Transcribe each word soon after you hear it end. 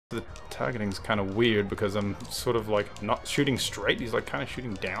The targeting's kind of weird because I'm sort of like not shooting straight. He's like kind of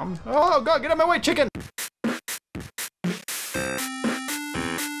shooting down. Oh god, get out of my way, chicken!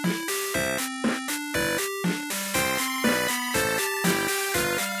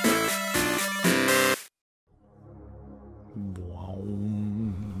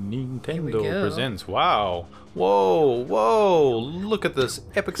 Nintendo presents. Wow. Whoa, whoa. Look at this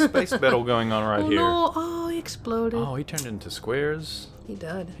epic space battle going on right here. No. Oh, he exploded. Oh, he turned into squares. He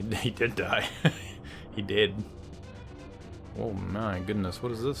did. He did die. He did. Oh my goodness,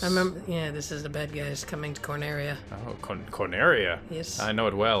 what is this? I remember, yeah, this is the bad guys coming to Corneria. Oh, Corneria? Yes. I know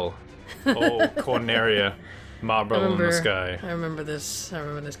it well. Oh, Corneria. Marble in the sky. I remember this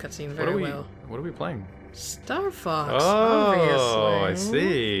cutscene very well. What are we playing? Star Fox, oh,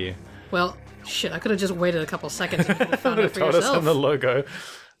 obviously. I see. Well, shit, I could have just waited a couple seconds and found out for told yourself. us on the logo.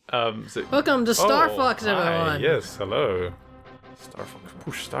 Welcome to Star Fox, everyone. Yes, hello. Star Fox,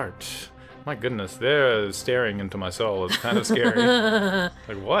 push start. My goodness, they're staring into my soul. It's kind of scary.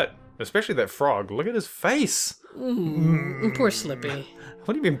 Like, what? Especially that frog. Look at his face. Poor Slippy.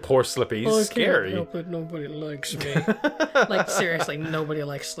 What do you mean, poor Slippy? He's scary. I can't help it, nobody likes me. Like, seriously, nobody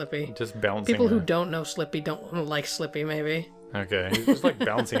likes Slippy. Just bouncing. People who don't know Slippy don't like Slippy, maybe. Okay, he's just like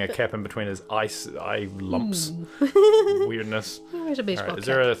bouncing a cap in between his eye lumps. Weirdness. There's a baseball cap. Is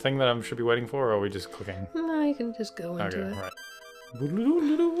there a thing that I should be waiting for, or are we just clicking? No, you can just go into it. Right.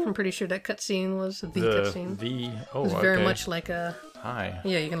 I'm pretty sure that cutscene was the cutscene. Oh, it's very much like a... Hi.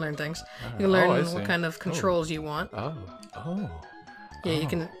 Yeah, you can learn things. You can learn what kind of controls you want. Oh. Yeah, you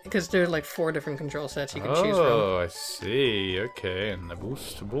can, because there's like 4 different control sets you can choose from. Oh, I see. Okay, and the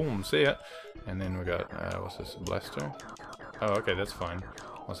boost, boom, see it. And then we got, what's this, blaster? Oh, okay, that's fine.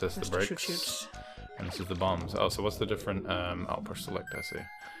 What's this, the brakes? Shoots. And this is the bombs. Oh, so what's the different, oh, push select, I see.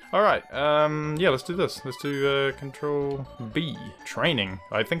 Alright, yeah, let's do this. Let's do, control B, training.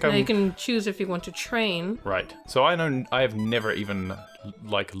 I think Now you can choose if you want to train. Right. So I have never even,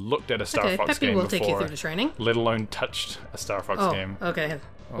 like, looked at a Star Fox game will before. take you through the training. Let alone touched a Star Fox game. Okay.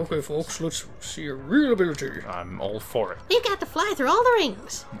 Okay, folks, let's see your real ability. I'm all for it. You got to fly through all the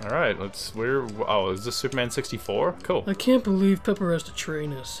rings. Alright, oh, is this Superman 64? Cool. I can't believe Pepper has to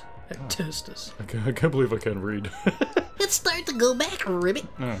train us. Test us. I can't believe I can't read. Let's start to go back, Ribbit.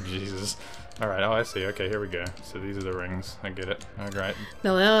 Oh, Jesus. Alright, oh, I see. Okay, here we go. So these are the rings. I get it. Alright.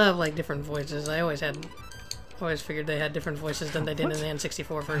 No, they all have, like, different voices. I always figured they had different voices than they did in the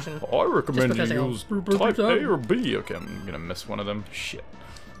N64 version. I recommend you use type A or B. Okay, I'm gonna miss one of them. Shit.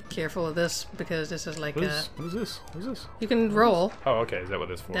 Careful of this, because this is like what is this? What is this? You can roll. Oh, okay. Is that what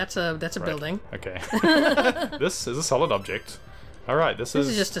this is for? That's a building. Okay. This is a solid object. Alright, this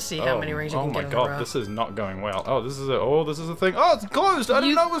is just to see how many rings you can get in a row. Oh my god, this is not going well. Oh, this is a thing. Oh, it's closed! I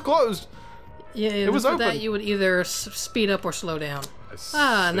didn't know it was closed! Yeah, it was open. For that you would either speed up or slow down.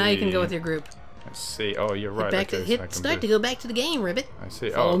 Now you can go with your group. I see. Oh, you're right. Start to go back to the game, Ribbit. I see.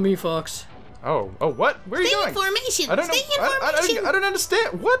 Follow me, Fox. Oh, what? Where are you going? Stay in formation! I don't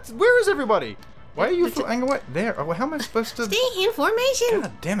understand. What? Where is everybody? Why are you flying away? There. Oh, how am I supposed to... Stay in formation!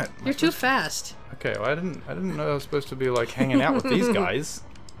 God damn it. You're too fast. Okay, well, I didn't know I was supposed to be, like, hanging out with these guys.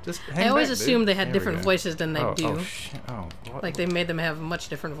 Just hang I always back, assumed they had there different voices than they do. Oh, shit. Oh, what? Like, they made them have much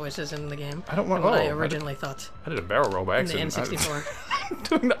different voices in the game. I don't want... than what I originally thought. I did a barrel roll by accident. In the N64.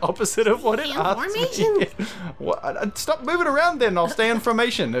 Doing the opposite of what it asked me. What? Stop moving around then. I'll stay in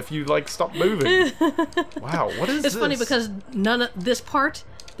formation if you, like, stop moving. Wow, what is this? It's funny because this part...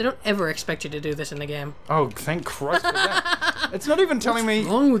 They don't ever expect you to do this in the game. Oh, thank Christ for that. It's not even telling me...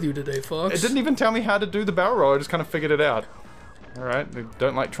 What's wrong with you today, Fox? It didn't even tell me how to do the barrel roll. I just kind of figured it out. Alright, they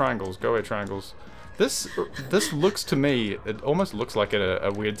don't like triangles. Go away, triangles. This looks to me... It almost looks like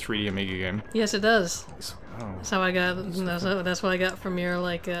a weird 3D Amiga game. Yes, it does. Oh. That's how I got... That's what I got from your,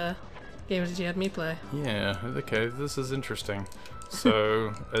 like, games that you had me play. Yeah, okay, this is interesting.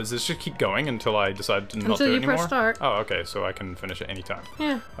 So, does this just keep going until I decide to not do it anymore? Until you press start. Oh, okay, so I can finish at any time.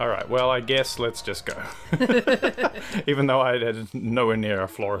 Yeah. Alright, well, I guess let's just go. Even though I had nowhere near a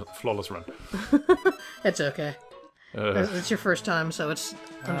flawless run. It's okay. It's your first time, so it's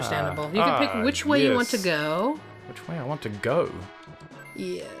understandable. You can pick which way you want to go. Which way I want to go?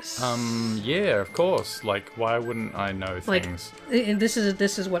 Yes. Yeah, of course. Like, why wouldn't I know things? And this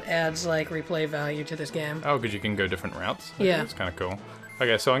is what adds, like, replay value to this game. Oh, because you can go different routes? Okay, yeah. That's kind of cool.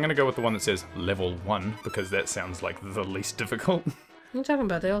 Okay, so I'm going to go with the one that says level 1, because that sounds like the least difficult. What are you talking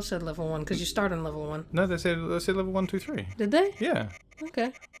about? They all said level 1, because you start on level 1. No, they said level 1, 2, 3. Did they? Yeah.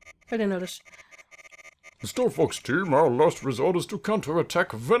 Okay. I didn't notice. The Star Fox team, our last resort is to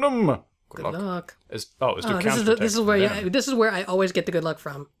counterattack Venom. Good luck. It's to counterattack this is where I always get the good luck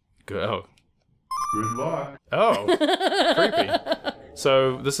from. Good luck. Oh, creepy.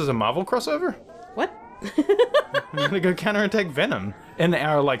 So this is a Marvel crossover? What? We're gonna go counterattack Venom in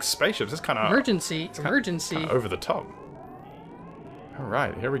our like spaceships. It's kind of Emergency. over the top. All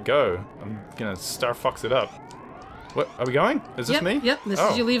right, here we go. I'm gonna Star Fox it up. What are we going? Is this me? Yep. This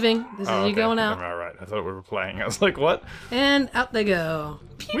is you leaving. This is you going out. All right. I thought we were playing. I was like, what? And out they go.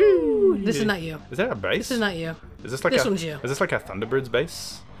 Woo! This is not you. Is that our base? This is not you. Is this like this one's you. Is this like our Thunderbird's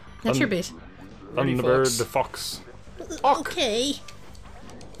base? That's your base. Thunderbird the Fox. Okay.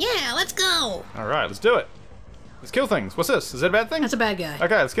 Yeah, let's go. All right, let's do it. Let's kill things. What's this? Is that a bad thing? That's a bad guy.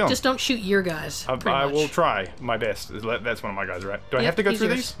 Okay, let's kill him. Just don't shoot your guys. I will try my best. That's one of my guys, right? Do I have to go through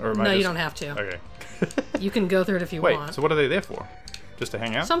these? Or am I no, just... you don't have to. Okay. You can go through it if you want. Wait, so what are they there for? Just to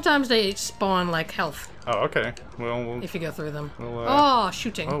hang out? Sometimes they spawn like health. Oh, okay. Well, if you go through them. We'll, oh,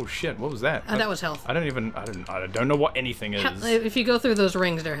 shooting. Oh shit! What was that? That was health. I don't know what anything is. If you go through those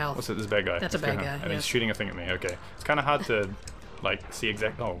rings, they're health. What's it? This bad guy. That's a bad guy. And yeah. he's shooting a thing at me. Okay. It's kind of hard to, like, see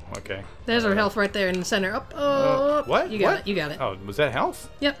exactly. Oh, okay. There's our health right there in the center. Up. Oh. What? You got it. You got it. Oh, was that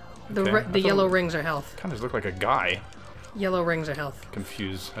health? Yep. The yellow rings are health. Kind of look like a guy. Yellow rings are health.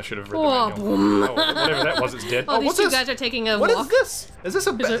 Confused. I should have read the manual. Oh, whatever that was, it's dead. Oh, these two guys are taking a walk. What is this? Is this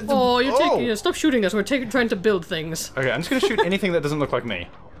a... Oh, you're taking... Stop shooting us. We're trying to build things. Okay, I'm just going to shoot anything that doesn't look like me.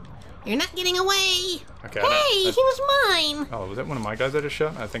 You're not getting away. Okay. Hey, he was mine. Oh, was that one of my guys I just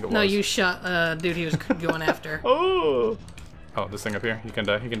shot? I think it was. No, you shot dude he was going after. Oh, this thing up here. You can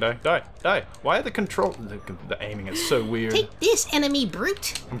die. You can die. Die. Why are the control... The aiming is so weird. Take this, enemy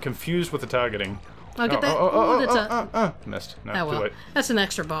brute. I'm confused with the targeting. I'll get that. Missed. No, oh, well. too late. That's an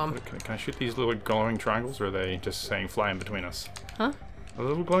extra bomb. Can I shoot these little glowing triangles, or are they just saying fly in between us? Huh? The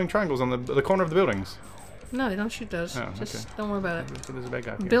little glowing triangles on the corner of the buildings. No, they don't shoot those. Oh, just don't worry about it. There's a bad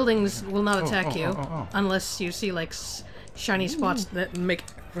guy up here. Buildings will not attack you unless you see like shiny spots that make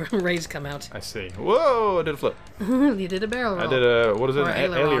rays come out. I see. Whoa! I did a flip. You did a barrel roll. I did a what is it? An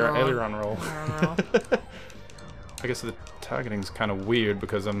aileron roll. I guess the targeting's kind of weird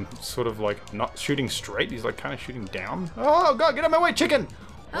because I'm sort of like not shooting straight. He's like kind of shooting down. Oh god, get out of my way, chicken!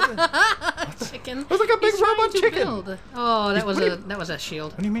 Chicken. It was like a big robot chicken. Build. Oh, that was a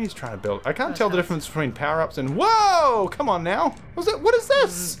shield. What do you mean he's trying to build? I can't tell the difference between power-ups and whoa! Come on now. What is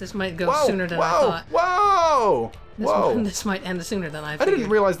this? This might go sooner than I thought. Whoa! This might end sooner than I I figured.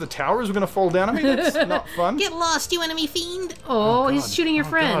 didn't realize the towers were going to fall down. I mean, that's not fun. Get lost, you enemy fiend. Oh, he's shooting your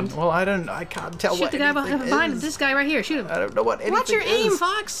friend. God. Well, I can't tell Shoot what the guy anything behind is. this guy right here. Shoot him. I don't know what anything Watch your aim, is.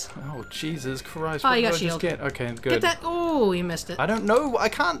 Fox. Oh, Jesus Christ. Oh, What you got did I shield. just get? Okay, good. Get that. Oh, you missed it. I don't know. I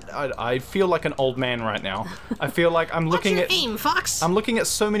can't. I feel like an old man right now. I feel like I'm looking Watch your aim, Fox. I'm looking at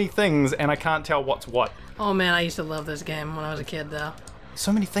so many things and I can't tell what's what. Oh man, I used to love this game when I was a kid, though.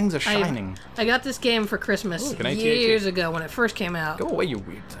 So many things are shining. I got this game for Christmas years ago when it first came out. Go away, you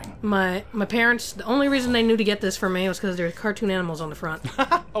weird thing. My parents, the only reason they knew to get this for me was because there's cartoon animals on the front.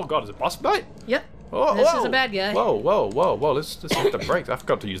 Oh god, is it boss fight? Yep. Oh, this is a bad guy. Whoa. Let's hit the brakes. I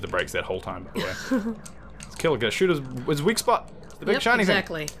forgot to use the brakes that whole time, by the way. Let's kill it. Shoot his weak spot. The big shiny thing.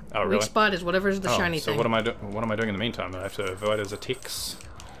 Exactly. Oh, really? Weak spot is whatever's the shiny thing. So what am I doing in the meantime? I have to avoid as a ticks.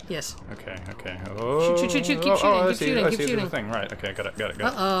 Yes. Okay. Oh, shoot, keep shooting, keep shooting. The thing. Right, okay, got it.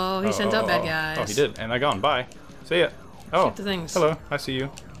 Uh-oh, he sent out bad guys. Oh, he did, and they're gone. Bye. See ya. Oh, shoot the things. Hello, I see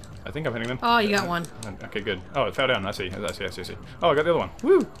you. I think I'm hitting them. Oh, you got one. Okay, good. Oh, it fell down. I see. Oh, I got the other one.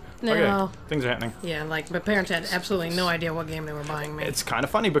 Woo! No. Okay, things are happening. Yeah, like, my parents had absolutely no idea what game they were buying me. It's kind of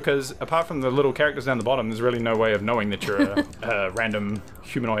funny because apart from the little characters down the bottom, there's really no way of knowing that you're a random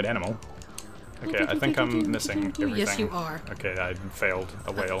humanoid animal. Okay, I think I'm missing everything. Yes, you are. Okay, I failed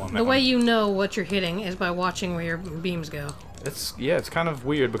a whale on that The way one. you know what you're hitting is by watching where your beams go. It's kind of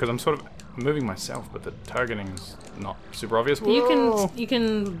weird because I'm sort of moving myself, but the targeting's not super obvious. Whoa! You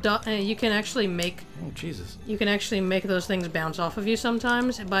can actually make. Oh Jesus! You can actually make those things bounce off of you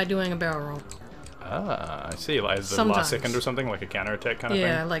sometimes by doing a barrel roll. Ah, I see. Like the Sometimes. last second or something, like a counterattack kind of thing.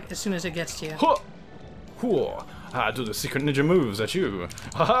 Yeah, like as soon as it gets to you. Huh! Whoa! I do the secret ninja moves at you.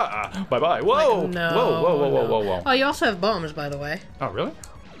 Haha! Bye bye. Whoa! Like, no, Whoa! Oh, you also have bombs, by the way. Oh really?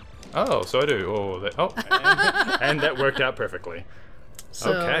 Oh, so I do. And that worked out perfectly.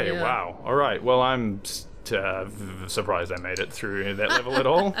 So, okay, yeah. wow. All right. Well, I'm surprised I made it through that level at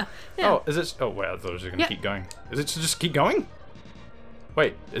all. Yeah. Oh, is it? Oh, wow. I thought it was just gonna keep going. Is it just keep going?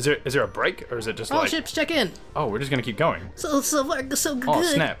 Wait, is there a break or is it just All like? ships check in. Oh, we're just gonna keep going. So good. Oh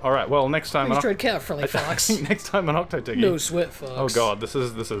snap! All right. Well, next time. Destroyed carefully, Fox. Next time on Octotiggy. No sweat, Fox. Oh god, this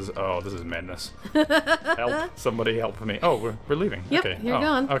is madness. Help! Somebody help me! Oh, we're leaving. Yep, okay. you're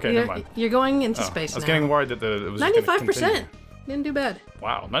gone. Okay, never mind. You're going into space I was now. getting worried that it was 95%. Didn't do bad.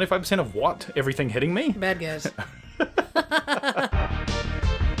 Wow, 95% of what? Everything hitting me? Bad guys.